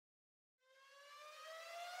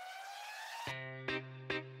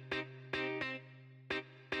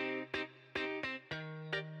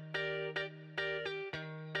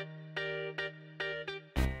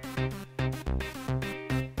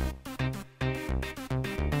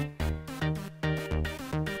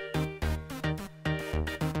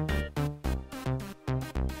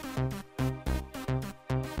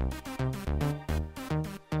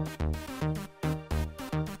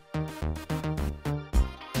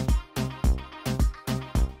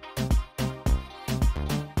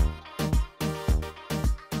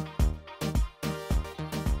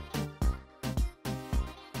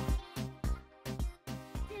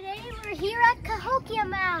Here at Cahokia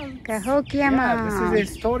Mounds. Cahokia Mounds. This is a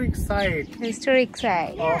historic site. Historic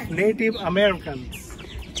site Of Native Americans.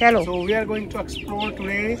 Chalo. So we are going to explore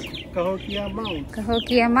today Cahokia Mounds.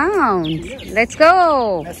 Cahokia Mounds. Yes. Let's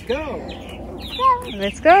go. Let's go.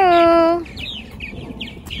 Let's go.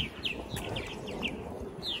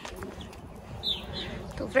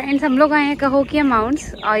 तो friends हम लोग आए हैं कहोकिया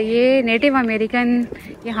mounts और ये native American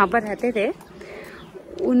यहाँ पर रहते थे।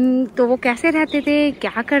 तो वो कैसे रहते थे,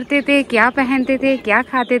 क्या करते थे, क्या पहनते थे, क्या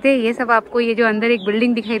खाते थे, ये सब आपको ये जो अंदर एक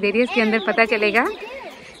बिल्डिंग दिखाई दे रही है इसके अंदर पता चलेगा।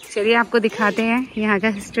 चलिए आपको दिखाते हैं यहाँ का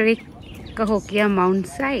historic कहोकिया mount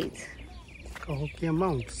site. Cahokia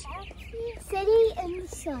Mounds. City in the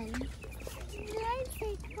sun.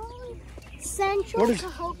 Central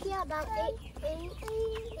Cahokia, about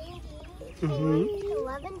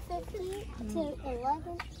 1150 to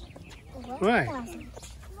 11,000. Right.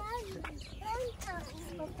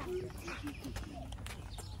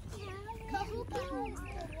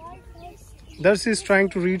 Darcy is trying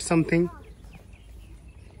to read something.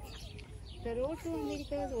 The road to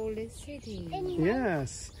America's oldest city.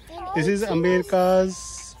 Yes. This is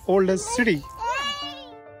America's oldest city.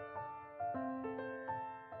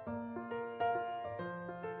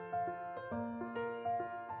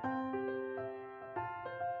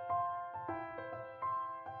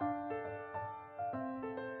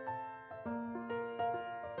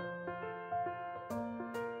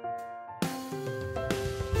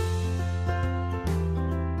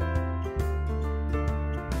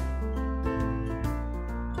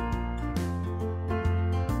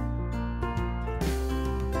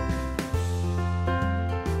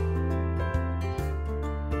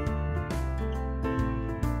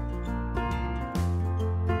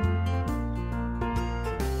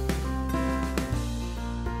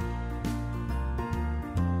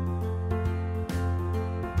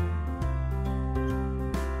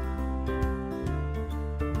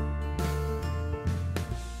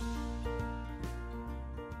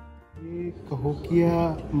 कहोकिया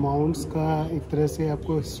mounts का एक तरह से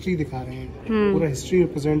आपको history दिखा रहे हैं। पूरा history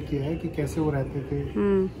represent किया है कि कैसे वो रहते थे,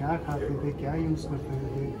 क्या खाते थे, क्या यूज करते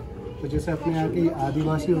थे। तो जैसे अपने यहाँ के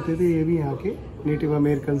आदिवासी होते थे, ये भी यहाँ के नेटिव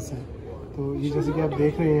अमेरिकन्स हैं। तो ये जैसे कि आप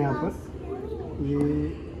देख रहे हैं यहाँ पर, ये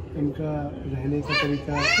इनका रहने का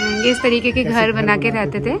तरीका, इस तरीके के घर बना के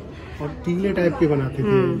रहते थे और टीले टाइप के बनाते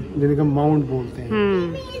थे जिनको माउंट बोलते हैं।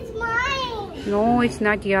 No it's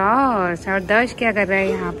not yours. और दर्श क्या कर रहा है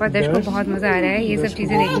यहाँ पर? दर्श को बहुत मजा आ रहा है ये सब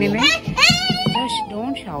चीजें देखने में। दर्श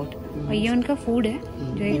डोंट शाउट। और ये उनका फूड है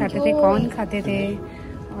जो ये खाते थे, कॉर्न खाते थे,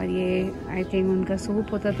 और ये आई थिंक उनका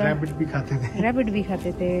सूप होता था। रैबिट भी खाते थे। रैबिट भी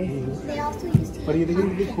खाते थे। और ये देखिए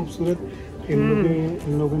कितनी खूबसूरत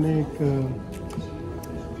इन लोगों ने एक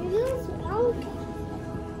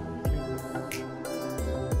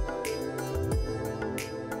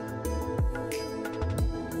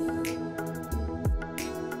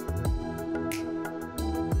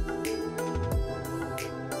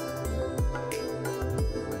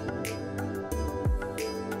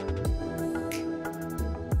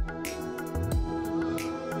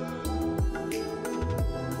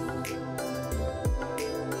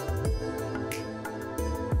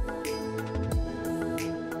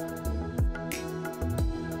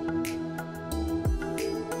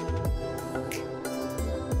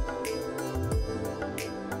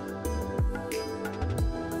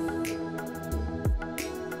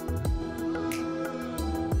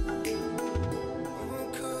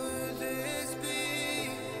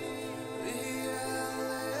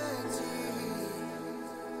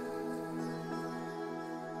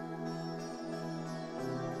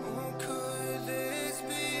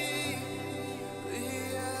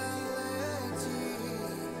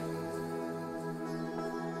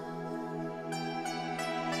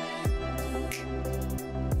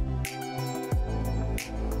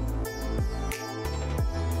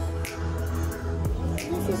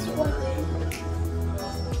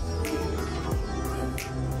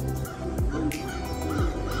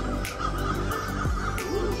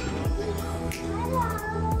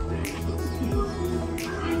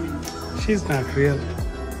She's not real.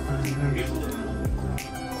 That's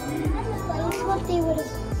what they would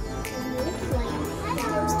have looked like.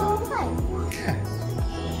 They're still alive. Yeah.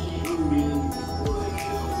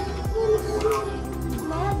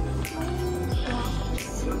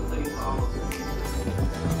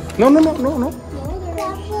 No, no, no, no, no.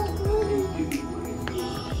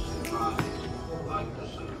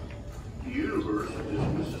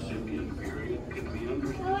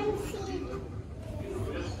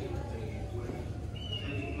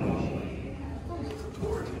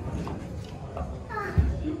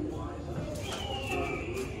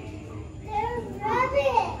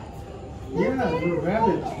 Yeah, the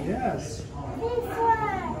rabbit. Yes.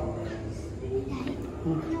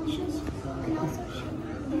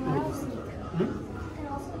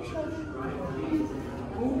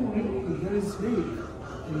 There is snake.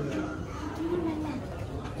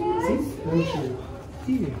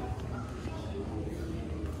 See?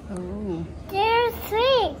 Oh. There's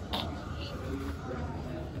snake.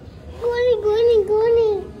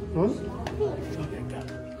 Goonie. Huh?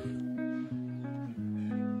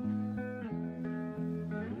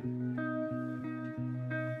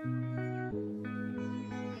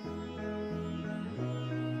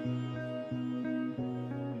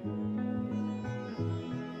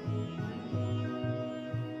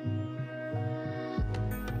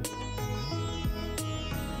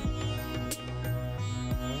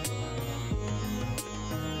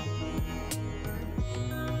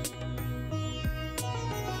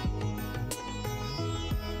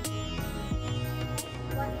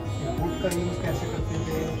 का use कैसे करते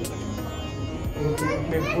थे,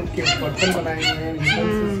 would के बर्तन बनाए हुए हैं,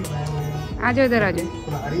 आ जाओ इधर, आ जाओ।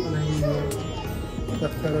 कुल्हाड़ी बनाई हुई है,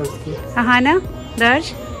 पत्थर है उसकी। हाँ ना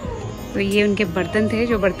दर्श, तो ये उनके बर्तन थे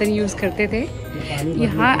जो बर्तन यूज करते थे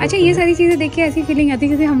यहाँ। अच्छा, ये सारी चीजें देखिए ऐसी फीलिंग आती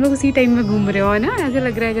है जैसे हम लोग उसी टाइम में घूम रहे हो ना, ऐसे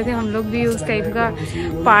लग रहा है जैसे हम लोग भी उस टाइम का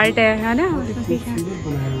पार्ट है ना।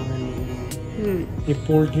 ये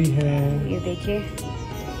पोल्ट्री है, ये देखिए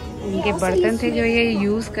उनके बर्तन थे जो ये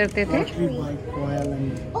यूज करते थे।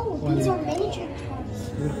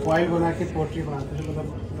 फॉइल बना के पोल्ट्री बनाते थे, मतलब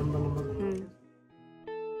लंबा लंबा।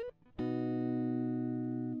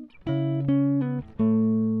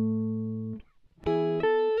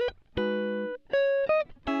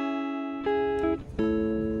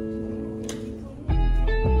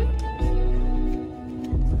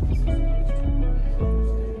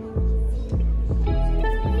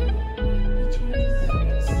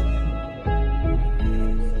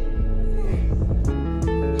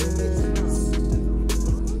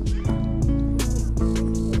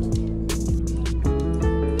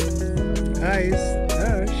 Guys,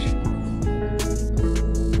 Dash.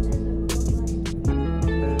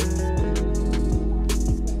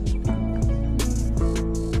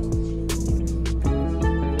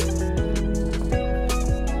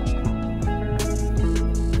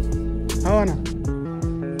 How Anna?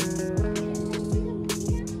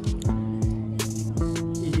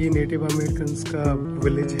 ये नेटिव अमेरिकन्स का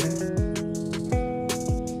विलेज है।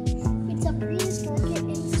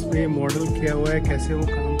 इसमें मॉडल किया हुआ है कैसे वो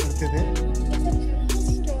काम करते थे।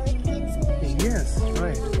 Yes,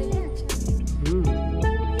 right.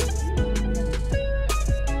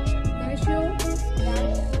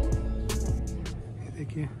 ये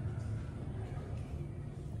देखिए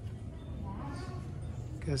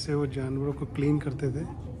कैसे वो जानवरों को क्लीन करते थे।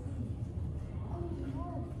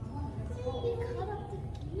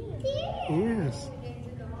 Yes.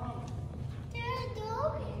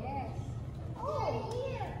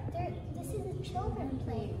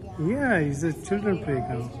 Yeah, it's a children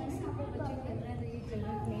playground.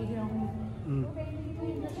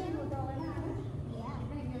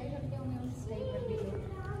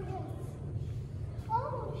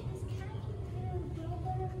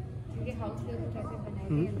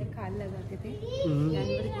 अंदर खाल लगाते थे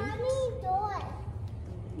जानवर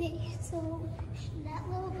की। So that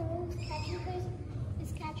little girl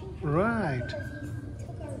is catching her. Right.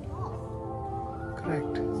 Took our dog.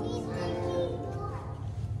 Correct.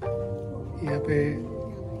 यहाँ पे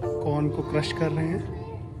कॉर्न को क्रश कर रहे हैं,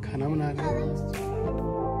 खाना बना रहे हैं।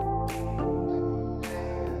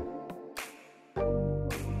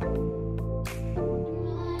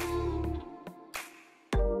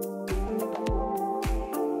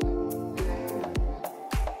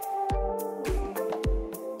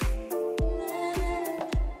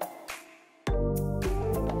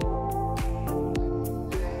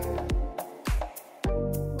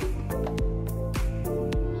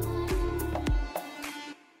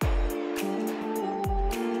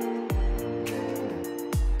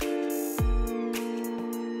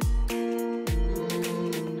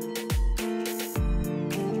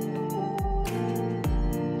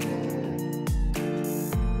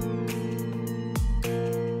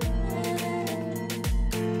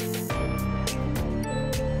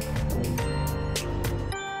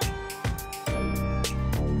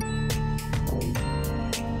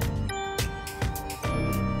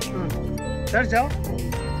 सर जाओ।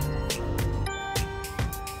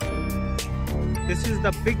 This is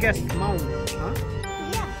the biggest mound, huh?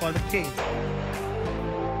 Yeah. For the king.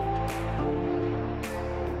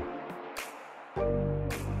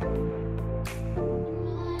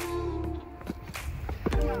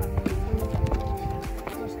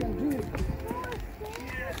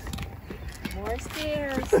 More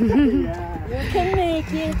stairs. Yeah. You can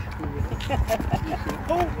make it.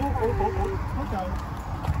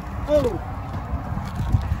 Oh!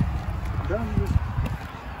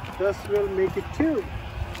 Thus will make it too.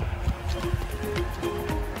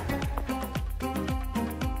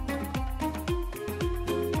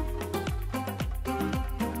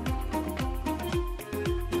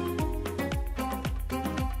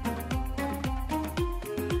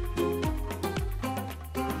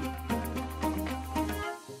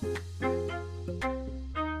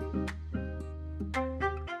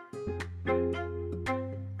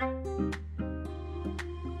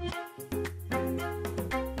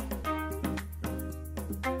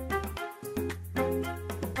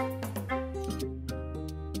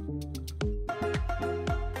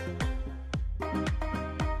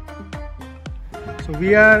 So we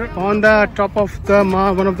are on the top of the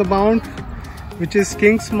one of the mount, which is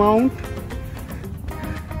King's Mount.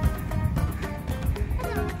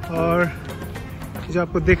 और जो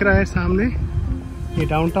आपको दिख रहा है सामने, ये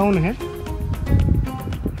downtown है।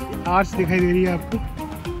 Arch दिखाई दे रही है आपको।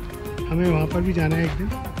 हमें वहाँ पर भी जाना है एक दिन।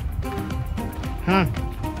 हाँ।